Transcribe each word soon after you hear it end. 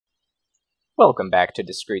Welcome back to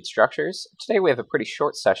Discrete Structures. Today we have a pretty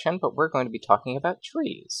short session, but we're going to be talking about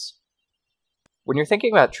trees. When you're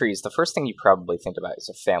thinking about trees, the first thing you probably think about is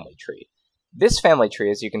a family tree. This family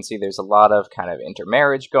tree, as you can see, there's a lot of kind of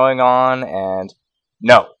intermarriage going on, and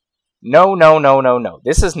no.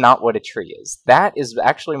 This is not what a tree is. That is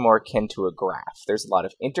actually more akin to a graph. There's a lot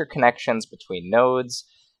of interconnections between nodes,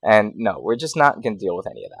 and no, we're just not going to deal with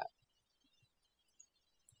any of that.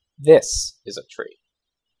 This is a tree.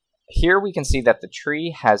 Here we can see that the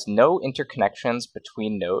tree has no interconnections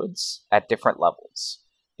between nodes at different levels.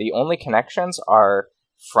 The only connections are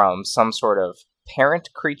from some sort of parent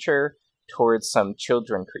creature towards some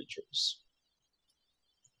children creatures.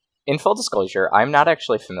 In full disclosure, I'm not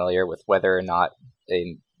actually familiar with whether or not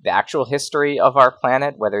in the actual history of our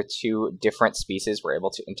planet, whether two different species were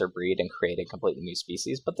able to interbreed and create a completely new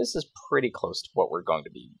species, but this is pretty close to what we're going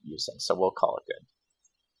to be using, so we'll call it good.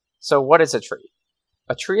 So what is a tree?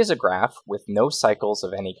 A tree is a graph with no cycles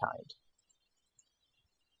of any kind.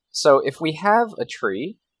 So if we have a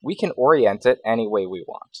tree, we can orient it any way we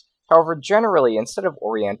want. However, generally, instead of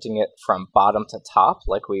orienting it from bottom to top,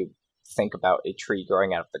 like we think about a tree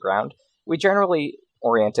growing out of the ground, we generally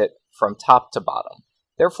orient it from top to bottom.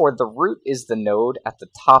 Therefore, the root is the node at the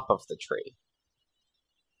top of the tree.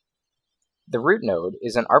 The root node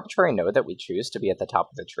is an arbitrary node that we choose to be at the top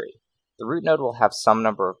of the tree. The root node will have some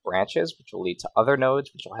number of branches, which will lead to other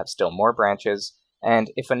nodes, which will have still more branches,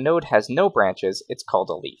 and if a node has no branches, it's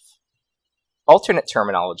called a leaf. Alternate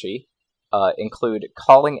terminology include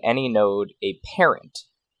calling any node a parent,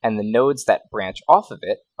 and the nodes that branch off of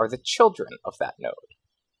it are the children of that node.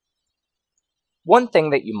 One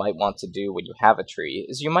thing that you might want to do when you have a tree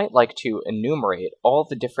is you might like to enumerate all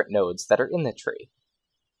the different nodes that are in the tree.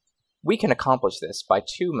 We can accomplish this by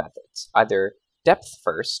two methods, either depth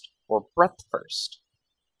first or breadth first.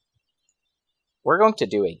 We're going to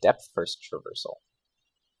do a depth first traversal.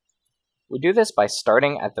 We do this by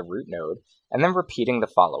starting at the root node and then repeating the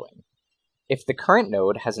following. If the current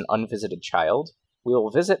node has an unvisited child, we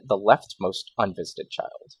will visit the leftmost unvisited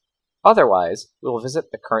child. Otherwise, we will visit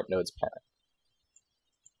the current node's parent.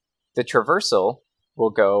 The traversal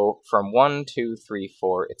will go from 1, 2, 3,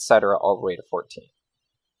 4, etc. all the way to 14.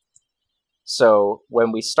 So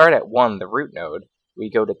when we start at 1, the root node, we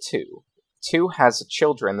go to 2. 2 has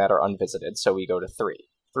children that are unvisited, so we go to 3.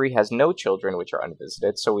 3 has no children which are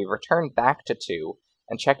unvisited, so we return back to 2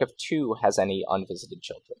 and check if 2 has any unvisited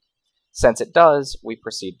children. Since it does, we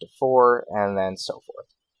proceed to 4, and then so forth.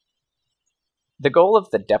 The goal of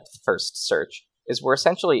the depth-first search is we're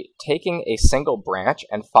essentially taking a single branch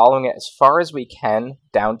and following it as far as we can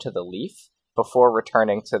down to the leaf before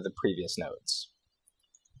returning to the previous nodes.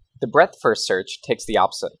 The breadth-first search takes the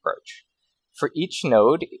opposite approach. For each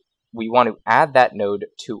node, we want to add that node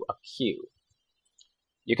to a queue.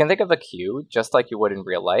 You can think of a queue just like you would in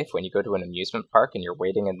real life when you go to an amusement park and you're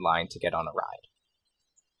waiting in line to get on a ride.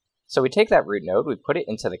 So we take that root node, we put it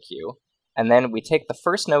into the queue, and then we take the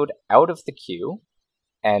first node out of the queue,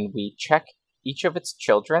 and we check each of its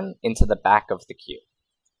children into the back of the queue.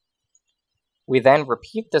 We then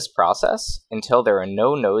repeat this process until there are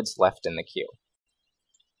no nodes left in the queue.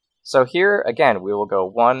 So here, again, we will go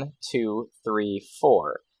 1, 2, 3,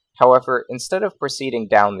 4. However, instead of proceeding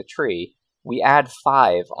down the tree, we add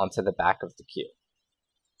 5 onto the back of the queue.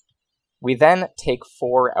 We then take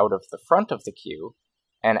 4 out of the front of the queue,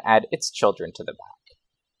 and add its children to the back.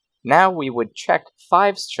 Now we would check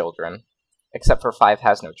 5's children, except for 5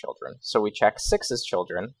 has no children. So we check 6's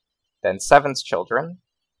children, then 7's children,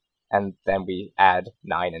 and then we add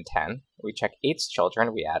 9 and 10. We check 8's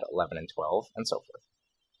children, we add 11 and 12, and so forth.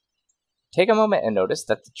 Take a moment and notice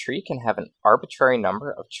that the tree can have an arbitrary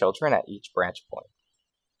number of children at each branch point.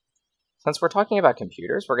 Since we're talking about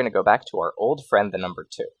computers, we're going to go back to our old friend, the number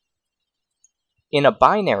 2. In a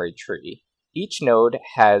binary tree, each node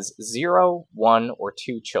has 0, 1, or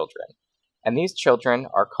 2 children, and these children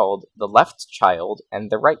are called the left child and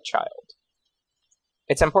the right child.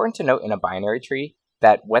 It's important to note in a binary tree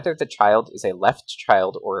that whether the child is a left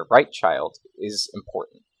child or a right child is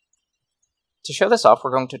important. To show this off,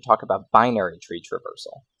 we're going to talk about binary tree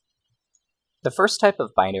traversal. The first type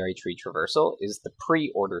of binary tree traversal is the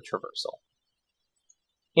pre-order traversal.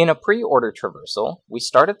 In a pre-order traversal, we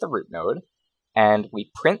start at the root node, and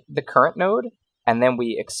we print the current node, and then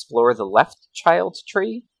we explore the left child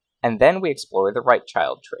tree, and then we explore the right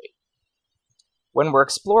child tree. When we're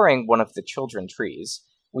exploring one of the children trees,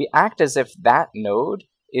 we act as if that node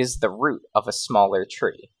is the root of a smaller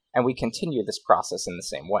tree, and we continue this process in the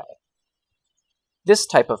same way. This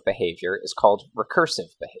type of behavior is called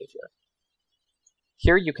recursive behavior.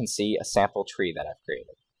 Here you can see a sample tree that I've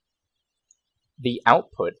created. The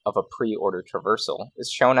output of a pre-ordered traversal is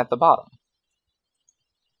shown at the bottom.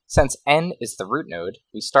 Since n is the root node,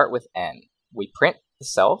 we start with n. We print the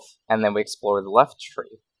self, and then we explore the left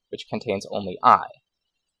tree, which contains only I.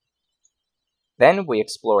 Then we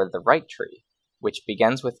explore the right tree, which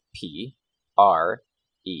begins with P, R,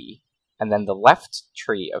 E, and then the left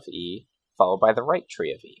tree of E, followed by the right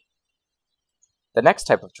tree of E. The next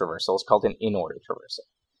type of traversal is called an Inorder Traversal.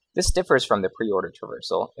 This differs from the pre-ordered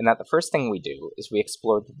traversal in that the first thing we do is we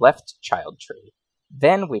explore the left child tree,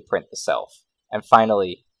 then we print the self, and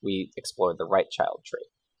finally we explore the right child tree.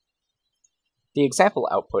 The example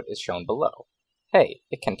output is shown below. Hey,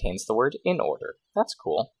 it contains the word in order. That's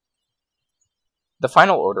cool. The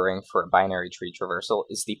final ordering for a binary tree traversal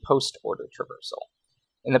is the post-order traversal.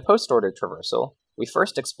 In the post-order traversal, we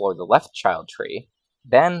first explore the left child tree,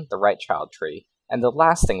 then the right child tree, and the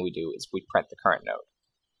last thing we do is we print the current node.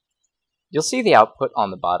 You'll see the output on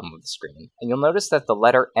the bottom of the screen, and you'll notice that the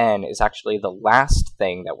letter N is actually the last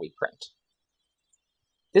thing that we print.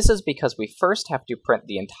 This is because we first have to print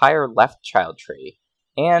the entire left child tree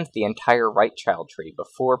and the entire right child tree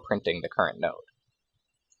before printing the current node.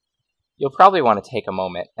 You'll probably want to take a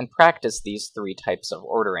moment and practice these three types of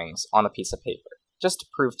orderings on a piece of paper, just to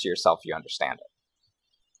prove to yourself you understand it.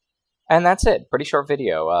 And that's it. Pretty short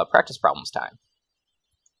video. Practice problems time.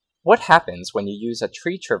 What happens when you use a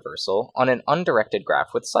tree traversal on an undirected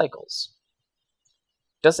graph with cycles?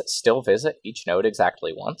 Does it still visit each node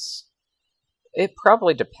exactly once? It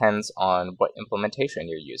probably depends on what implementation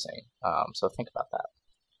you're using, so think about that.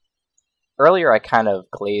 Earlier I kind of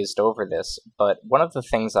glazed over this, but one of the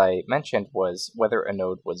things I mentioned was whether a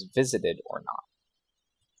node was visited or not.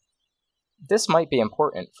 This might be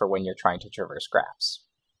important for when you're trying to traverse graphs.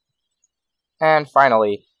 And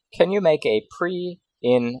finally, can you make a pre,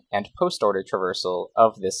 in, and post-order traversal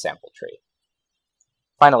of this sample tree?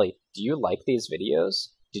 Finally, do you like these videos?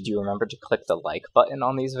 Did you remember to click the like button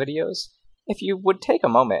on these videos? If you would take a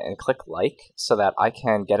moment and click like so that I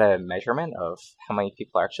can get a measurement of how many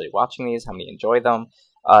people are actually watching these, how many enjoy them,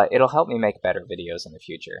 it'll help me make better videos in the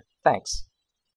future. Thanks.